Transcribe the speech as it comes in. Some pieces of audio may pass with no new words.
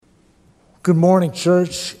Good morning,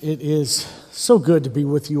 church. It is so good to be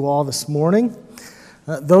with you all this morning.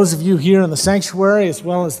 Those of you here in the sanctuary, as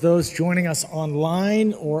well as those joining us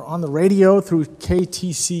online or on the radio through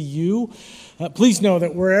KTCU, please know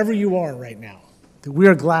that wherever you are right now, that we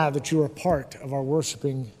are glad that you are part of our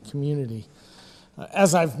worshiping community.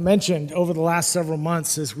 As I've mentioned over the last several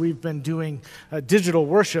months as we've been doing digital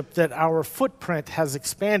worship, that our footprint has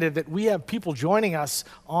expanded, that we have people joining us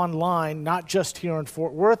online, not just here in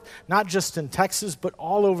Fort Worth, not just in Texas, but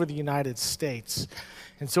all over the United States.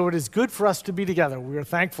 And so it is good for us to be together. We are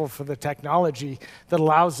thankful for the technology that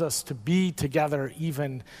allows us to be together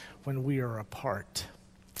even when we are apart.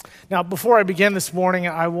 Now, before I begin this morning,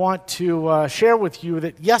 I want to share with you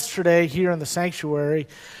that yesterday here in the sanctuary,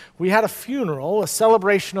 we had a funeral, a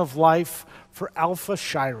celebration of life for Alpha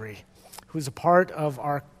Shirey, who's a part of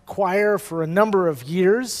our choir for a number of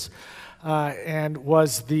years and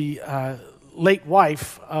was the late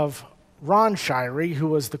wife of Ron Shirey, who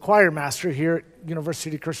was the choir master here at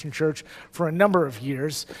University Christian Church for a number of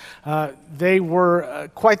years. They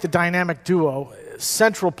were quite the dynamic duo,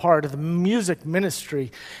 central part of the music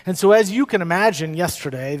ministry. And so as you can imagine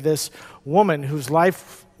yesterday, this woman whose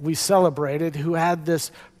life we celebrated, who had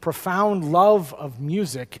this profound love of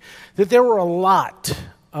music, that there were a lot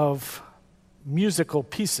of musical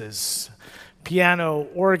pieces, piano,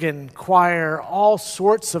 organ, choir, all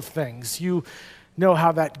sorts of things. You know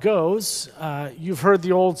how that goes. You've heard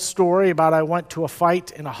the old story about I went to a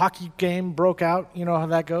fight and a hockey game broke out. You know how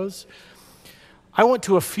that goes? I went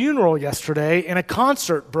to a funeral yesterday and a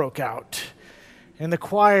concert broke out. And the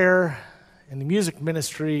choir and the music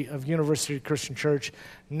ministry of University Christian Church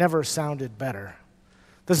never sounded better.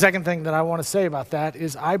 The second thing that I want to say about that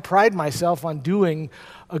is I pride myself on doing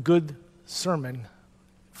a good sermon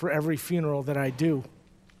for every funeral that I do.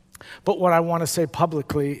 But what I want to say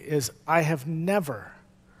publicly is I have never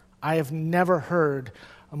heard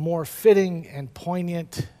a more fitting and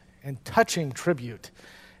poignant and touching tribute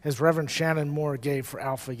as Reverend Shannon Moore gave for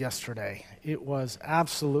Alpha yesterday. It was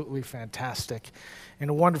absolutely fantastic and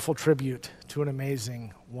a wonderful tribute to an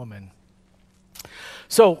amazing woman.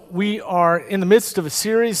 So we are in the midst of a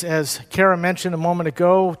series, as Kara mentioned a moment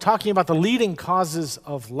ago, talking about the leading causes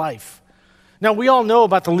of life. Now, we all know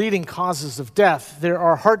about the leading causes of death. There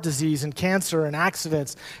are heart disease and cancer and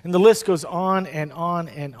accidents, and the list goes on and on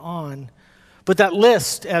and on. But that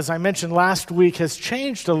list, as I mentioned last week, has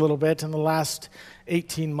changed a little bit in the last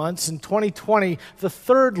 18 months. In 2020, the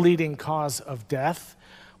third leading cause of death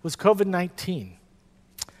was COVID-19.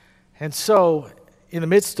 And so, in the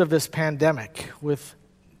midst of this pandemic, with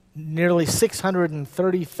nearly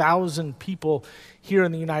 630,000 people here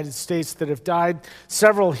in the United States that have died,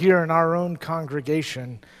 several here in our own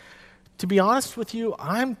congregation, to be honest with you,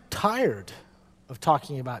 I'm tired of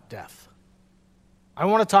talking about death. I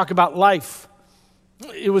want to talk about life.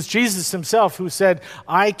 It was Jesus himself who said,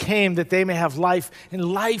 I came that they may have life, and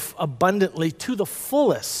life abundantly to the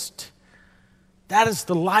fullest. That is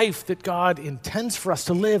the life that God intends for us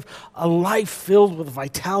to live, a life filled with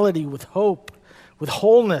vitality, with hope, with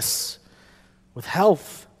wholeness, with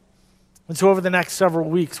health. And so over the next several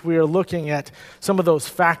weeks, we are looking at some of those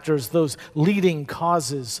factors, those leading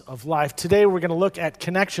causes of life. Today, we're going to look at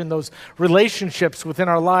connection, those relationships within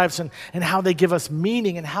our lives and how they give us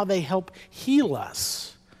meaning and how they help heal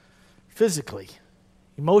us physically,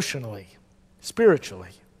 emotionally, spiritually.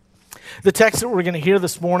 The text that we're going to hear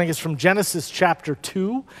this morning is from Genesis chapter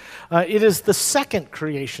 2. It is the second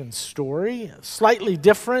creation story, slightly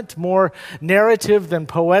different, more narrative than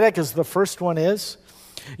poetic as the first one is.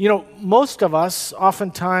 You know, most of us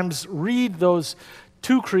oftentimes read those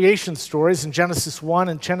two creation stories in Genesis 1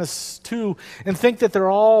 and Genesis 2 and think that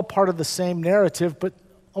they're all part of the same narrative, but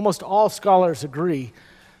almost all scholars agree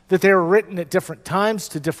that they were written at different times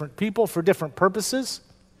to different people for different purposes.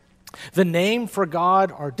 The name for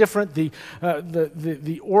God are different. The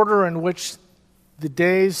order in which the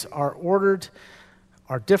days are ordered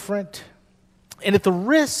are different. And at the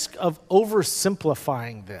risk of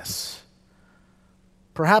oversimplifying this,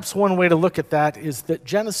 perhaps one way to look at that is that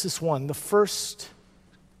Genesis 1, the first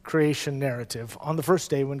creation narrative, on the first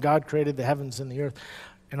day when God created the heavens and the earth,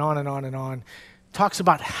 and on and on and on, talks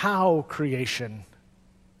about how creation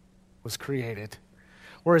was created.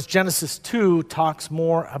 Whereas Genesis 2 talks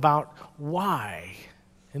more about why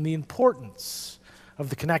and the importance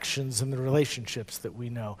of the connections and the relationships that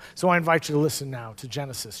we know. So I invite you to listen now to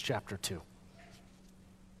Genesis chapter 2.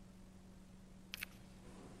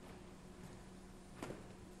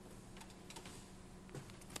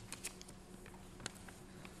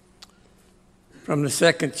 From the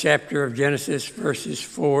second chapter of Genesis, verses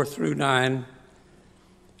 4 through 9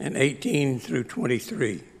 and 18 through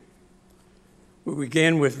 23. We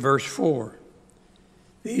begin with verse 4.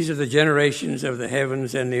 These are the generations of the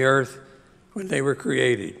heavens and the earth when they were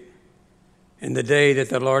created. In the day that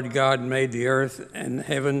the Lord God made the earth and the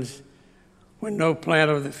heavens, when no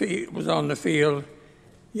plant of the field was on the field,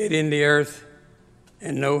 yet in the earth,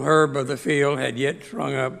 and no herb of the field had yet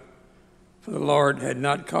sprung up, for the Lord had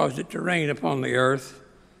not caused it to rain upon the earth,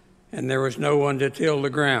 and there was no one to till the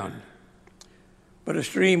ground. But a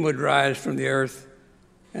stream would rise from the earth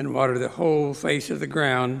and water the whole face of the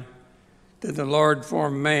ground. Then the Lord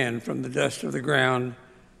formed man from the dust of the ground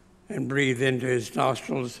and breathed into his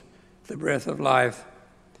nostrils the breath of life,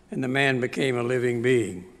 and the man became a living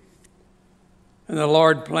being. And the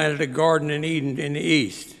Lord planted a garden in Eden in the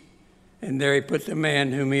east, and there he put the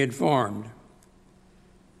man whom he had formed.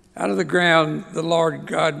 Out of the ground the Lord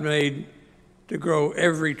God made to grow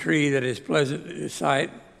every tree that is pleasant to sight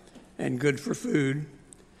and good for food,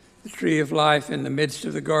 the tree of life in the midst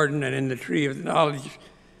of the garden, and in the tree of the knowledge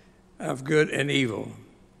of good and evil.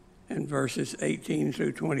 And verses 18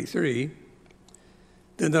 through 23.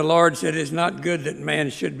 Then the Lord said, it is not good that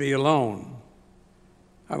man should be alone.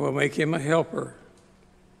 I will make him a helper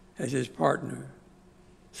as his partner.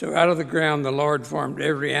 So out of the ground the Lord formed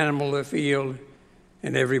every animal of the field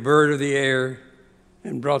and every bird of the air,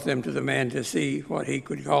 and brought them to the man to see what he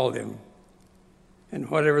could call them. And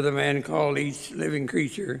whatever the man called each living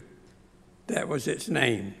creature, that was its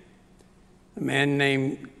name. The man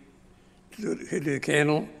named to the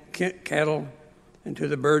cattle, and to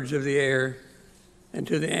the birds of the air, and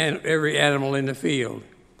to every animal in the field.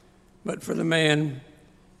 But for the man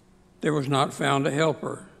there was not found a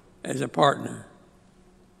helper as a partner.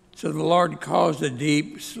 So the Lord caused a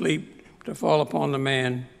deep sleep to fall upon the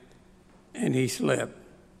man, and he slept.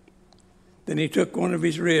 Then he took one of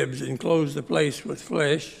his ribs and closed the place with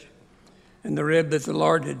flesh, and the rib that the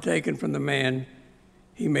Lord had taken from the man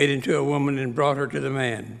he made into a woman and brought her to the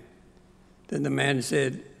man. Then the man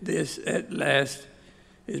said, this at last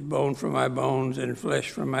is bone from my bones and flesh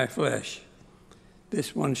from my flesh.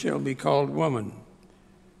 This one shall be called woman,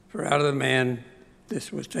 for out of the man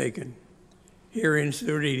this was taken. Here ends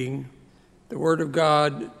the reading, the word of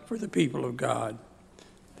God for the people of God.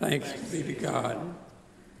 Thanks be to God.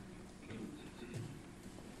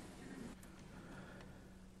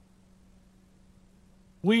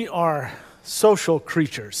 We are social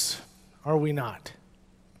creatures, are we not?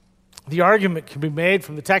 The argument can be made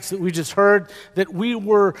from the text that we just heard that we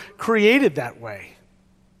were created that way.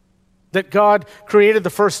 That God created the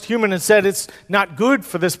first human and said it's not good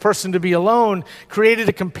for this person to be alone, created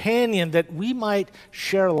a companion that we might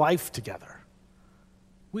share life together.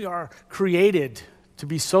 We are created to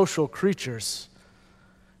be social creatures.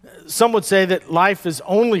 Some would say that life is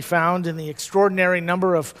only found in the extraordinary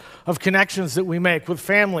number of connections that we make with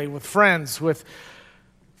family, with friends, with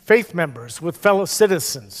faith members, with fellow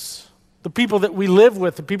citizens, the people that we live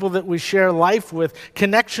with, the people that we share life with.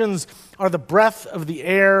 Connections are the breath of the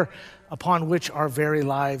air upon which our very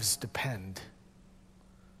lives depend.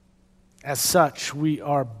 As such, we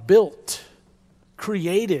are built,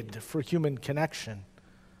 created for human connection.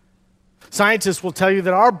 Scientists will tell you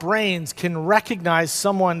that our brains can recognize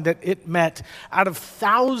someone that it met out of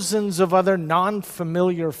thousands of other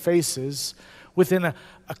non-familiar faces within a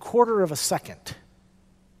quarter of a second.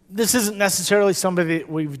 This isn't necessarily somebody that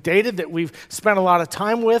we've dated, that we've spent a lot of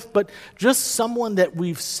time with, but just someone that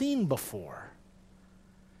we've seen before.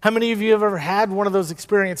 How many of you have ever had one of those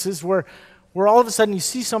experiences where all of a sudden you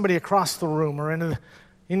see somebody across the room or in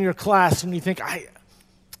your class and you think, I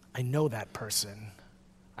know that person.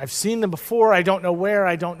 I've seen them before, I don't know where,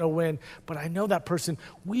 I don't know when, but I know that person.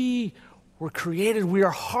 We were created, we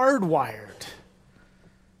are hardwired,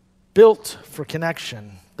 built for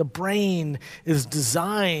connection. The brain is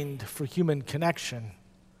designed for human connection.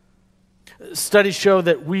 Studies show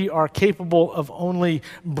that we are capable of only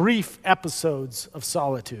brief episodes of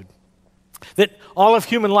solitude. That all of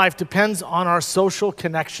human life depends on our social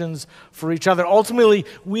connections for each other. Ultimately,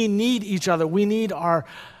 we need each other. We need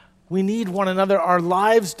one another. Our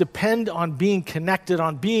lives depend on being connected,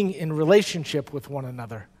 on being in relationship with one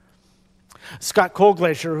another. Scott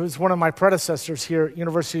Colglacier, who's one of my predecessors here at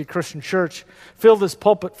University Christian Church, filled this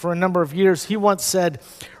pulpit for a number of years. He once said,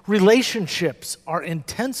 relationships are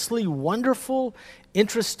intensely wonderful,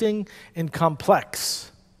 interesting, and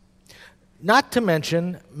complex. Not to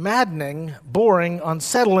mention maddening, boring,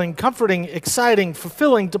 unsettling, comforting, exciting,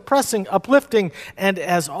 fulfilling, depressing, uplifting, and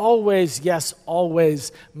as always, yes,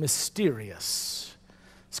 always mysterious.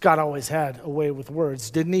 Scott always had a way with words,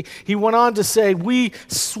 didn't he? He went on to say, we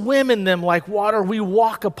swim in them like water. We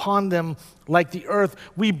walk upon them like the earth.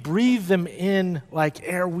 We breathe them in like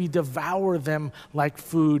air. We devour them like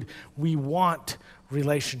food. We want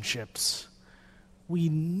relationships. We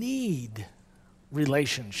need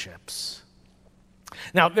relationships.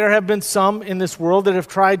 Now, there have been some in this world that have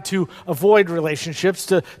tried to avoid relationships,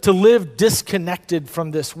 to live disconnected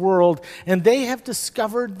from this world, and they have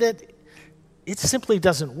discovered that it simply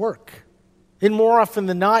doesn't work. And more often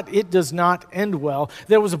than not, it does not end well.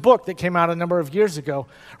 There was a book that came out a number of years ago,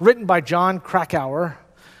 written by John Krakauer,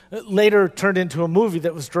 later turned into a movie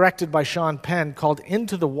that was directed by Sean Penn called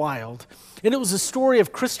Into the Wild. And it was a story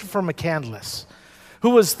of Christopher McCandless,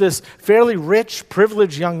 who was this fairly rich,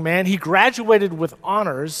 privileged young man. He graduated with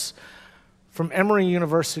honors from Emory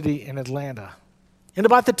University in Atlanta. And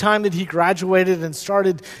about the time that he graduated and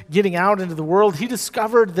started getting out into the world, he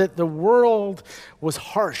discovered that the world was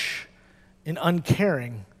harsh and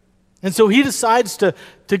uncaring. And so he decides to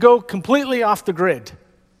go completely off the grid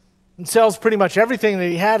and sells pretty much everything that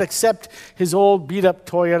he had except his old beat-up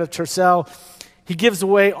Toyota Tercel. He gives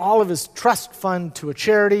away all of his trust fund to a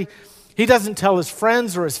charity. He doesn't tell his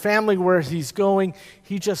friends or his family where he's going.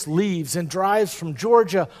 He just leaves and drives from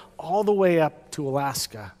Georgia all the way up to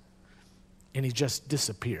Alaska. And he just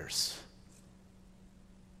disappears.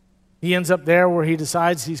 He ends up there where he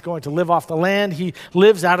decides he's going to live off the land. He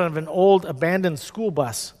lives out of an old abandoned school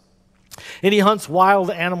bus. And he hunts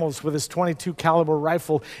wild animals with his .22 caliber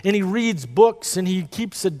rifle. And he reads books and he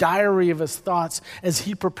keeps a diary of his thoughts as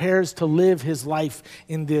he prepares to live his life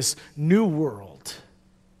in this new world.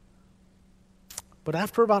 But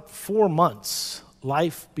after about 4 months,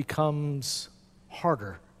 life becomes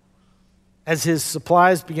harder. As his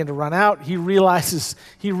supplies begin to run out, he realizes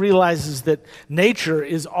that nature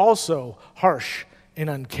is also harsh and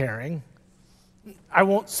uncaring. I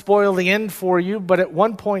won't spoil the end for you, but at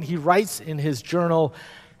one point he writes in his journal,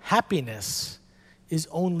 happiness is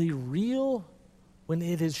only real when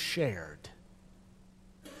it is shared.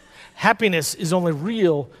 Happiness is only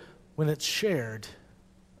real when it's shared.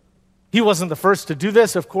 He wasn't the first to do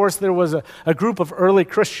this. Of course, there was a group of early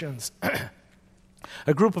Christians,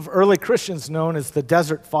 a group of early Christians known as the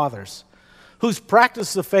Desert Fathers, whose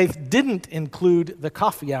practice of faith didn't include the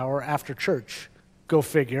coffee hour after church. Go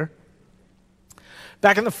figure.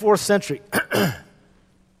 Back in the 4th century, I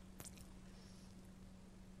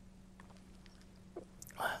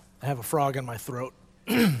have a frog in my throat.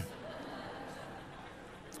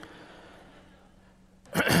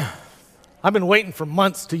 I've been waiting for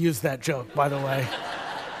months to use that joke, by the way.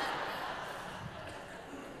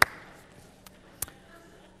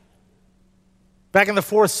 Back in the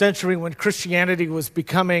 4th century, when Christianity was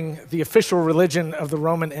becoming the official religion of the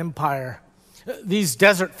Roman Empire, these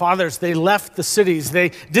desert fathers, they left the cities. They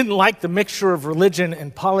didn't like the mixture of religion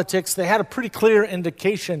and politics. They had a pretty clear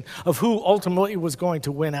indication of who ultimately was going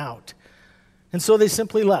to win out. And so they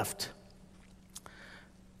simply left.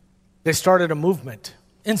 They started a movement.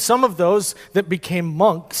 And some of those that became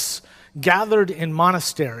monks gathered in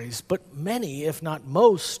monasteries, but many, if not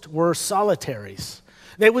most, were solitaries.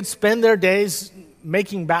 They would spend their days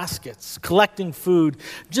making baskets, collecting food,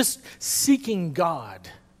 just seeking God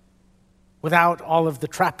without all of the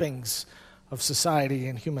trappings of society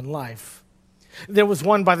and human life. There was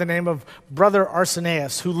one by the name of Brother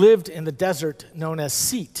Arsenius who lived in the desert known as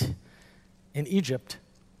Sete in Egypt.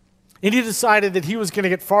 And he decided that he was going to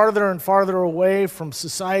get farther and farther away from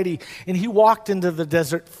society, and he walked into the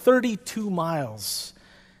desert 32 miles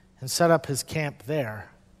and set up his camp there.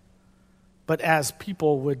 But as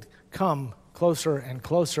people would come closer and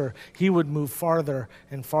closer, he would move farther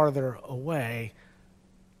and farther away.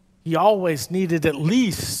 He always needed at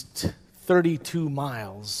least 32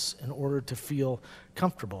 miles in order to feel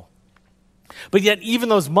comfortable. But yet even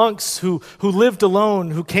those monks who lived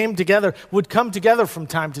alone, who came together, would come together from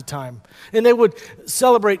time to time. And they would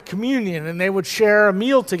celebrate communion, and they would share a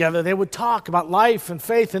meal together. They would talk about life and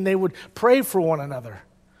faith, and they would pray for one another.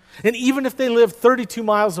 And even if they lived 32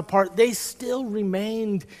 miles apart, they still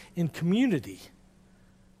remained in community.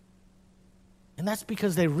 And that's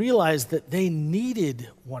because they realized that they needed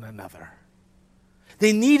one another.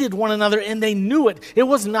 They needed one another, and they knew it. It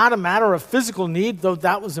was not a matter of physical need, though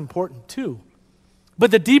that was important too. But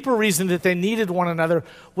the deeper reason that they needed one another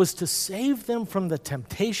was to save them from the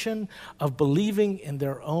temptation of believing in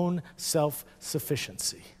their own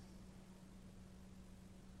self-sufficiency.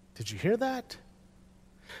 Did you hear that?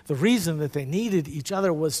 The reason that they needed each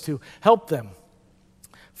other was to help them,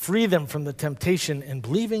 free them from the temptation in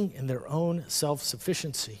believing in their own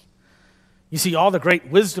self-sufficiency. You see, all the great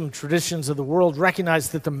wisdom traditions of the world recognize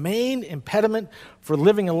that the main impediment for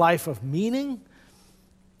living a life of meaning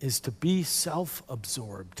is to be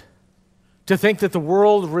self-absorbed, to think that the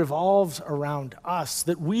world revolves around us,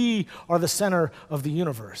 that we are the center of the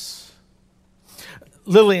universe.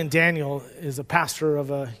 Lillian Daniel is a pastor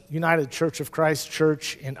of a United Church of Christ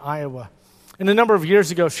church in Iowa. And a number of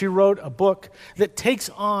years ago, she wrote a book that takes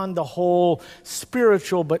on the whole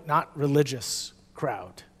spiritual but not religious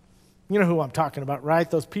crowd. You know who I'm talking about, right?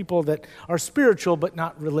 Those people that are spiritual but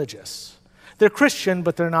not religious. They're Christian,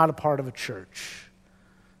 but they're not a part of a church.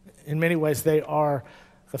 In many ways, they are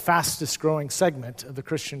the fastest growing segment of the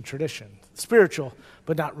Christian tradition. Spiritual,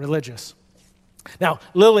 but not religious. Now,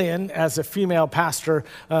 Lillian, as a female pastor,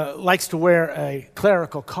 likes to wear a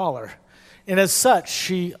clerical collar. And as such,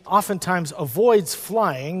 she oftentimes avoids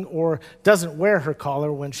flying or doesn't wear her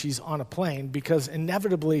collar when she's on a plane because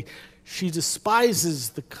inevitably she despises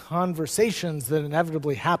the conversations that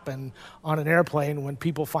inevitably happen on an airplane when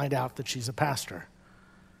people find out that she's a pastor.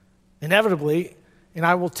 Inevitably, and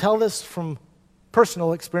I will tell this from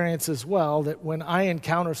personal experience as well, that when I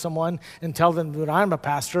encounter someone and tell them that I'm a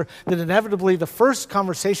pastor, that inevitably the first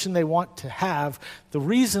conversation they want to have, the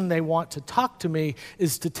reason they want to talk to me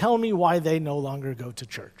is to tell me why they no longer go to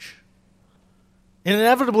church. And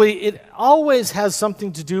inevitably, it always has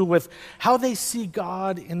something to do with how they see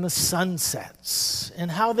God in the sunsets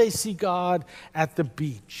and how they see God at the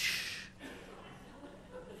beach.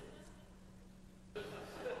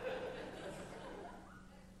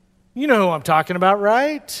 You know who I'm talking about,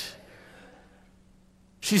 right?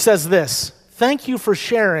 She says this, "Thank you for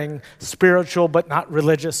sharing, spiritual but not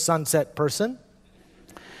religious sunset person.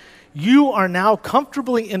 You are now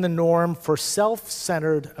comfortably in the norm for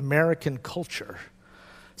self-centered American culture,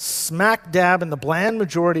 smack dab in the bland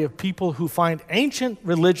majority of people who find ancient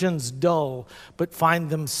religions dull but find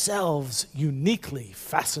themselves uniquely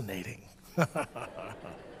fascinating."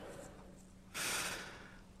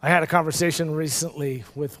 I had a conversation recently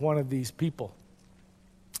with one of these people,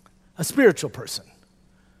 a spiritual person,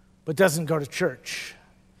 but doesn't go to church.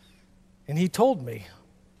 And he told me,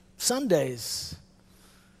 Sundays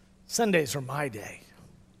are my day.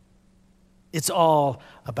 It's all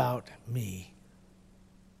about me.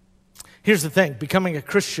 Here's the thing, becoming a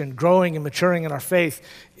Christian, growing and maturing in our faith,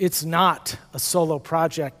 it's not a solo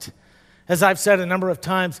project. As I've said a number of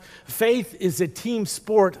times, faith is a team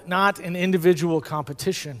sport, not an individual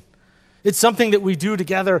competition. It's something that we do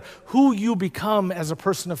together. Who you become as a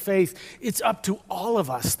person of faith, it's up to all of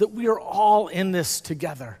us, that we are all in this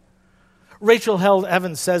together. Rachel Held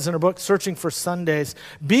Evans says in her book, Searching for Sundays,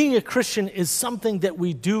 being a Christian is something that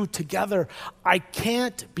we do together. I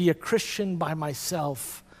can't be a Christian by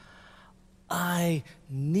myself. I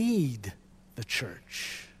need the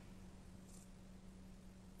church.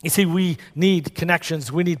 You see, we need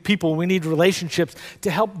connections, we need people, we need relationships to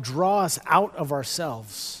help draw us out of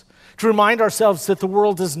ourselves, to remind ourselves that the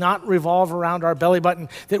world does not revolve around our belly button,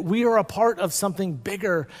 that we are a part of something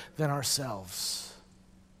bigger than ourselves.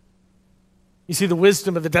 You see, the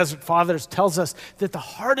wisdom of the Desert Fathers tells us that the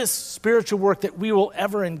hardest spiritual work that we will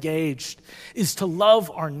ever engage is to love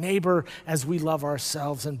our neighbor as we love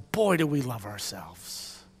ourselves, and boy, do we love ourselves.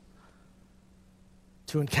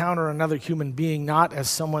 To encounter another human being not as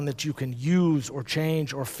someone that you can use or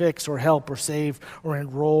change or fix or help or save or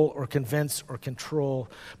enroll or convince or control,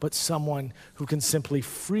 but someone who can simply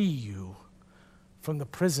free you from the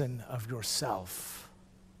prison of yourself.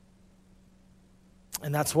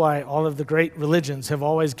 And that's why all of the great religions have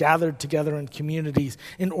always gathered together in communities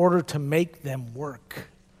in order to make them work.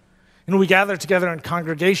 And we gather together in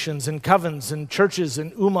congregations and covens and churches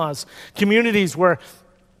and ummas, communities where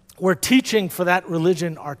teaching for that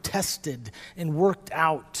religion are tested and worked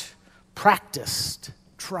out, practiced,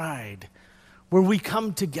 tried, where we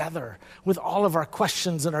come together with all of our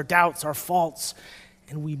questions and our doubts, our faults,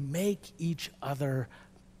 and we make each other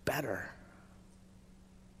better.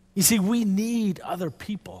 You see, we need other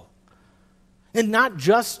people, and not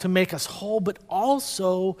just to make us whole, but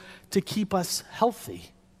also to keep us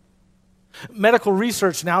healthy. Medical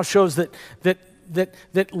research now shows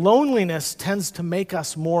that loneliness tends to make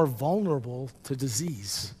us more vulnerable to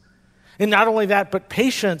disease. And not only that, but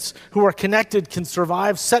patients who are connected can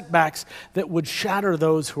survive setbacks that would shatter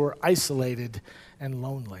those who are isolated and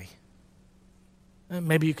lonely. And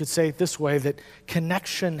maybe you could say it this way, that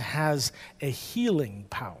connection has a healing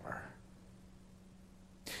power.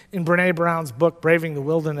 In Brené Brown's book, Braving the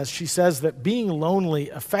Wilderness, she says that being lonely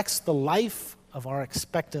affects the life of our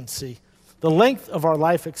expectancy, the length of our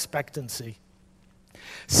life expectancy,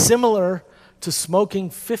 similar to smoking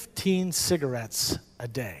 15 cigarettes a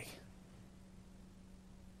day.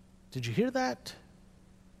 Did you hear that?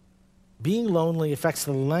 Being lonely affects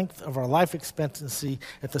the length of our life expectancy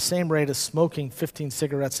at the same rate as smoking 15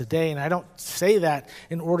 cigarettes a day. And I don't say that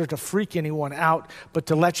in order to freak anyone out, but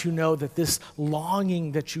to let you know that this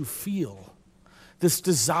longing that you feel, this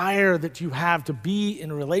desire that you have to be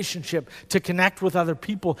in a relationship, to connect with other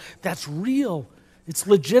people, that's real. It's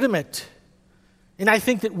legitimate. And I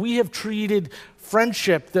think that we have treated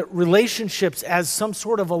friendship, that relationships, as some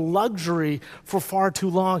sort of a luxury for far too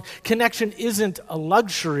long. Connection isn't a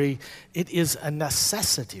luxury, it is a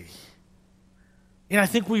necessity. And I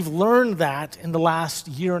think we've learned that in the last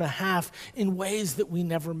year and a half in ways that we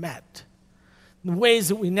never met, in ways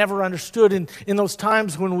that we never understood, in those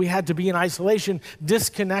times when we had to be in isolation,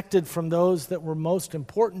 disconnected from those that were most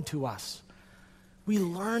important to us. We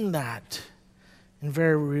learned that in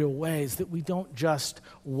very real ways, that we don't just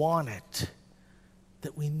want it,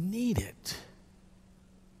 that we need it.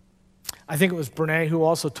 I think it was Brene who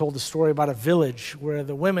also told the story about a village where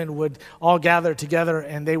the women would all gather together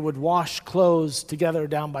and they would wash clothes together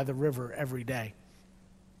down by the river every day.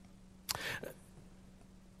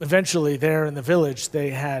 Eventually, there in the village,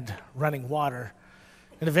 they had running water,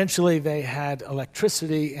 and eventually they had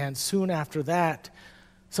electricity, and soon after that,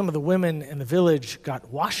 some of the women in the village got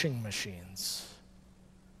washing machines.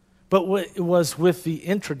 But it was with the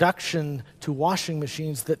introduction to washing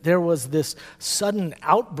machines that there was this sudden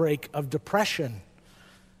outbreak of depression,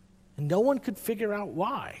 and no one could figure out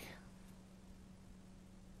why.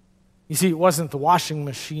 You see, it wasn't the washing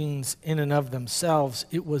machines in and of themselves,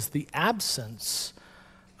 it was the absence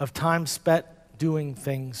of time spent doing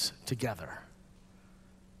things together.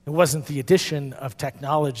 It wasn't the addition of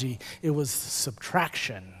technology, it was the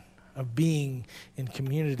subtraction of being in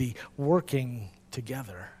community, working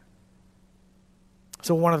together.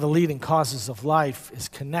 So one of the leading causes of life is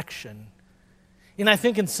connection. And I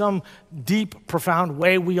think in some deep, profound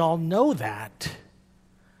way, we all know that.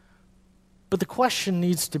 But the question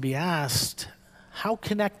needs to be asked, how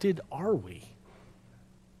connected are we?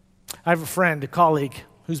 I have a friend, a colleague,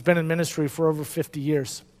 who's been in ministry for over 50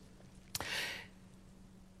 years.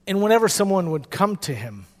 And whenever someone would come to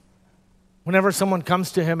him, whenever someone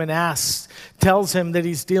comes to him and asks, tells him that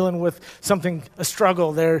he's dealing with something, a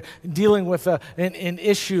struggle, they're dealing with an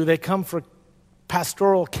issue, they come for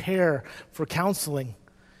pastoral care, for counseling,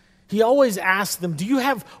 he always asks them, do you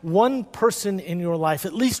have one person in your life,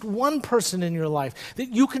 at least one person in your life, that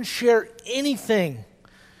you can share anything,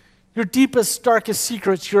 your deepest, darkest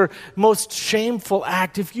secrets, your most shameful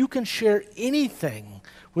act, if you can share anything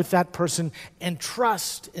with that person and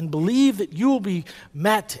trust and believe that you will be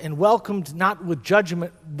met and welcomed not with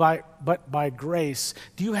judgment but by grace.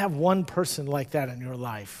 Do you have one person like that in your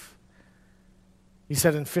life? He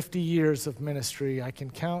said, in 50 years of ministry, I can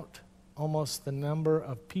count almost the number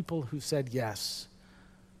of people who said yes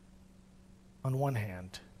on one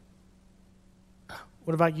hand.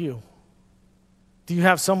 What about you? Do you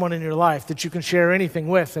have someone in your life that you can share anything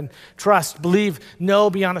with and trust, believe, know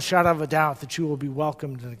beyond a shadow of a doubt that you will be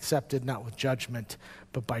welcomed and accepted, not with judgment,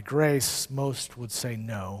 but by grace? Most would say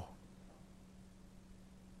no.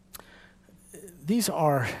 These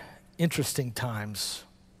are interesting times.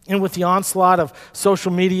 And with the onslaught of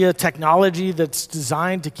social media technology that's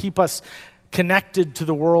designed to keep us connected to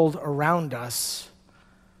the world around us,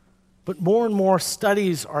 but more and more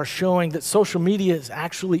studies are showing that social media is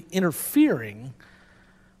actually interfering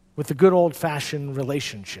with the good old-fashioned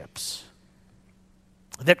relationships.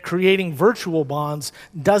 That creating virtual bonds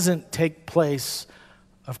doesn't take place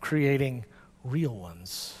of creating real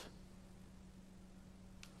ones.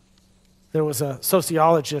 There was a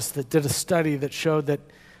sociologist that did a study that showed that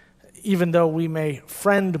even though we may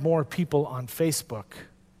friend more people on Facebook,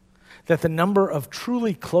 that the number of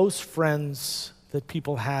truly close friends that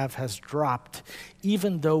people have has dropped,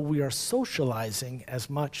 even though we are socializing as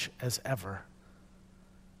much as ever.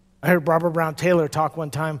 I heard Barbara Brown Taylor talk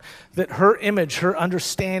one time that her image, her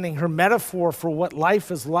understanding, her metaphor for what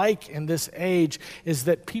life is like in this age is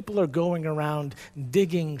that people are going around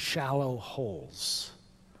digging shallow holes.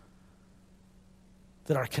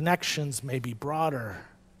 That our connections may be broader,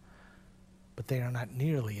 but they are not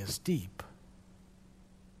nearly as deep.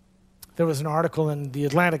 There was an article in the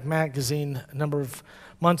Atlantic magazine a number of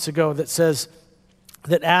months ago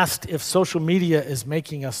that asked if social media is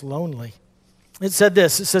making us lonely. It said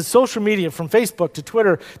this, it says, social media from Facebook to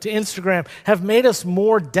Twitter to Instagram have made us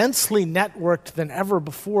more densely networked than ever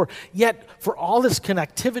before. Yet, for all this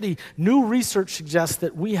connectivity, new research suggests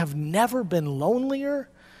that we have never been lonelier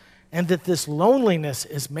and that this loneliness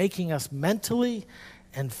is making us mentally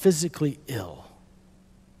and physically ill.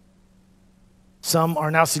 Some are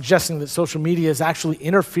now suggesting that social media is actually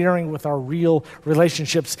interfering with our real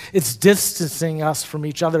relationships. It's distancing us from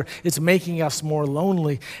each other. It's making us more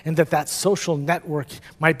lonely, and that social network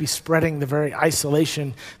might be spreading the very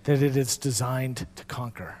isolation that it is designed to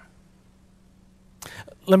conquer.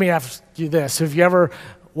 Let me ask you this. Have you ever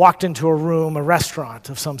walked into a room, a restaurant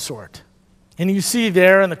of some sort, and you see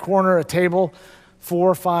there in the corner a table,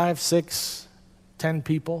 4, 5, 6, 10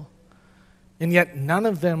 people, and yet none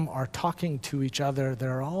of them are talking to each other.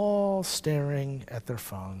 They're all staring at their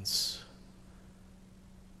phones.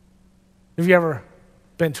 Have you ever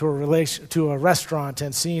been to a restaurant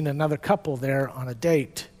and seen another couple there on a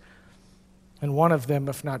date, and one of them,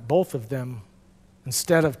 if not both of them,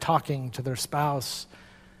 instead of talking to their spouse,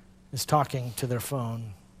 is talking to their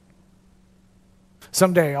phone?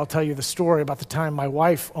 Someday I'll tell you the story about the time my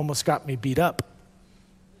wife almost got me beat up.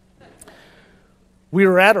 We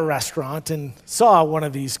were at a restaurant and saw one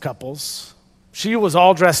of these couples. She was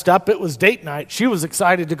all dressed up. It was date night. She was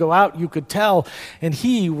excited to go out, you could tell, and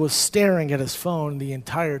he was staring at his phone the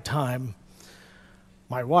entire time.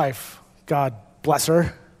 My wife, God bless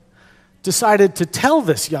her, decided to tell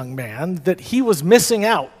this young man that he was missing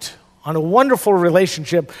out on a wonderful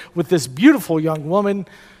relationship with this beautiful young woman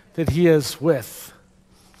that he is with.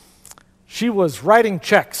 She was writing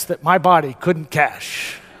checks that my body couldn't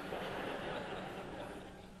cash.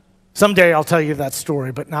 Someday I'll tell you that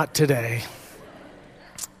story, but not today.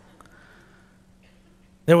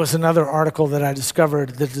 There was another article that I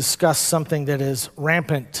discovered that discussed something that is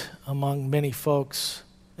rampant among many folks.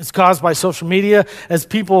 It's caused by social media as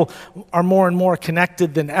people are more and more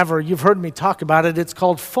connected than ever. You've heard me talk about it. It's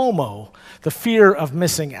called FOMO, the fear of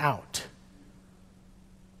missing out.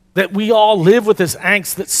 That we all live with this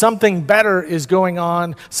angst that something better is going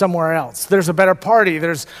on somewhere else. There's a better party.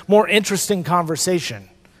 There's more interesting conversation.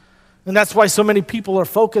 And that's why so many people are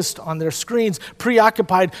focused on their screens,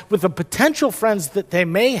 preoccupied with the potential friends that they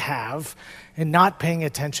may have and not paying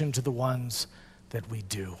attention to the ones that we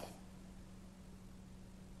do.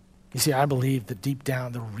 You see, I believe that deep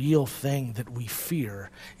down, the real thing that we fear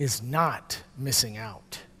is not missing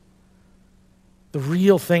out. The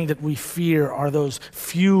real thing that we fear are those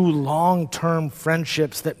few long-term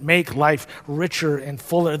friendships that make life richer and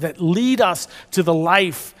fuller, that lead us to the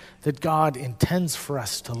life that God intends for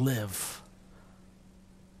us to live.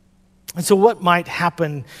 And so what might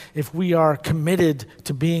happen if we are committed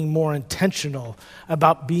to being more intentional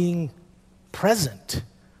about being present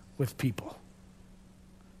with people?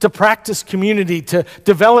 To practice community, to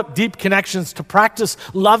develop deep connections, to practice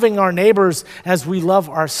loving our neighbors as we love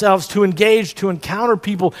ourselves, to engage, to encounter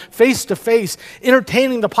people face to face,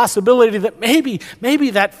 entertaining the possibility that maybe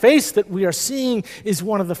that face that we are seeing is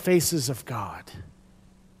one of the faces of God.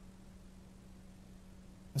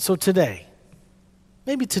 And so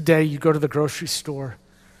maybe today you go to the grocery store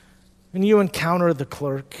and you encounter the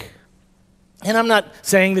clerk. And I'm not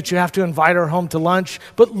saying that you have to invite her home to lunch,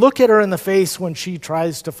 but look at her in the face when she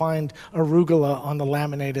tries to find arugula on the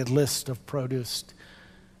laminated list of produce.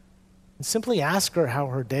 And simply ask her how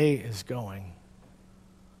her day is going.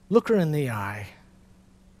 Look her in the eye.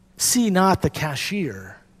 See not the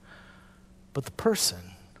cashier, but the person.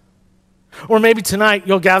 Or maybe tonight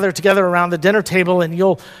you'll gather together around the dinner table and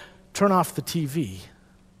you'll turn off the TV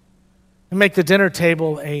and make the dinner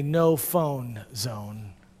table a no-phone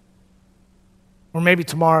zone. Or maybe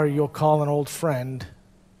tomorrow you'll call an old friend,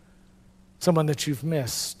 someone that you've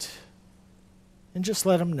missed, and just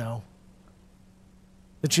let them know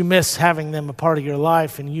that you miss having them a part of your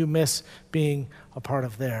life and you miss being a part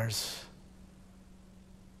of theirs.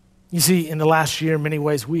 You see, in the last year, in many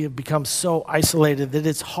ways, we have become so isolated that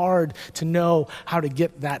it's hard to know how to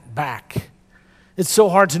get that back. It's so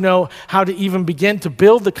hard to know how to even begin to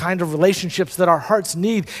build the kind of relationships that our hearts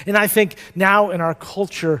need. And I think now in our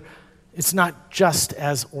culture, it's not just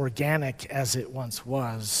as organic as it once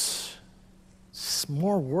was. It's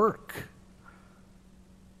more work.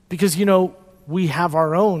 Because, we have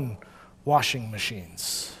our own washing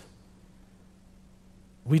machines.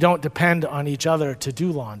 We don't depend on each other to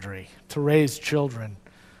do laundry, to raise children,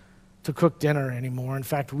 to cook dinner anymore. In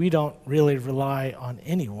fact, we don't really rely on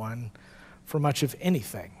anyone for much of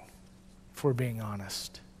anything, if we're being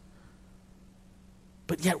honest.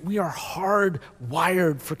 But yet we are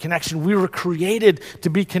hardwired for connection. We were created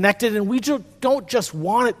to be connected, and we don't just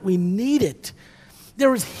want it, we need it.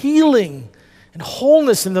 There is healing and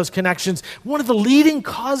wholeness in those connections. One of the leading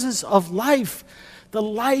causes of life, the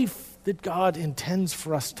life that God intends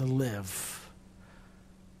for us to live.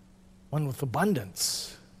 One with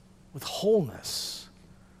abundance, with wholeness,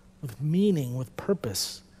 with meaning, with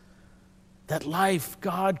purpose. That life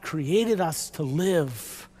God created us to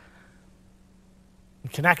live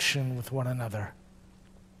connection with one another.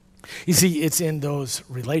 You see, it's in those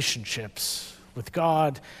relationships with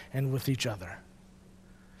God and with each other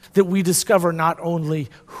that we discover not only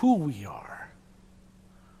who we are,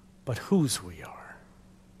 but whose we are.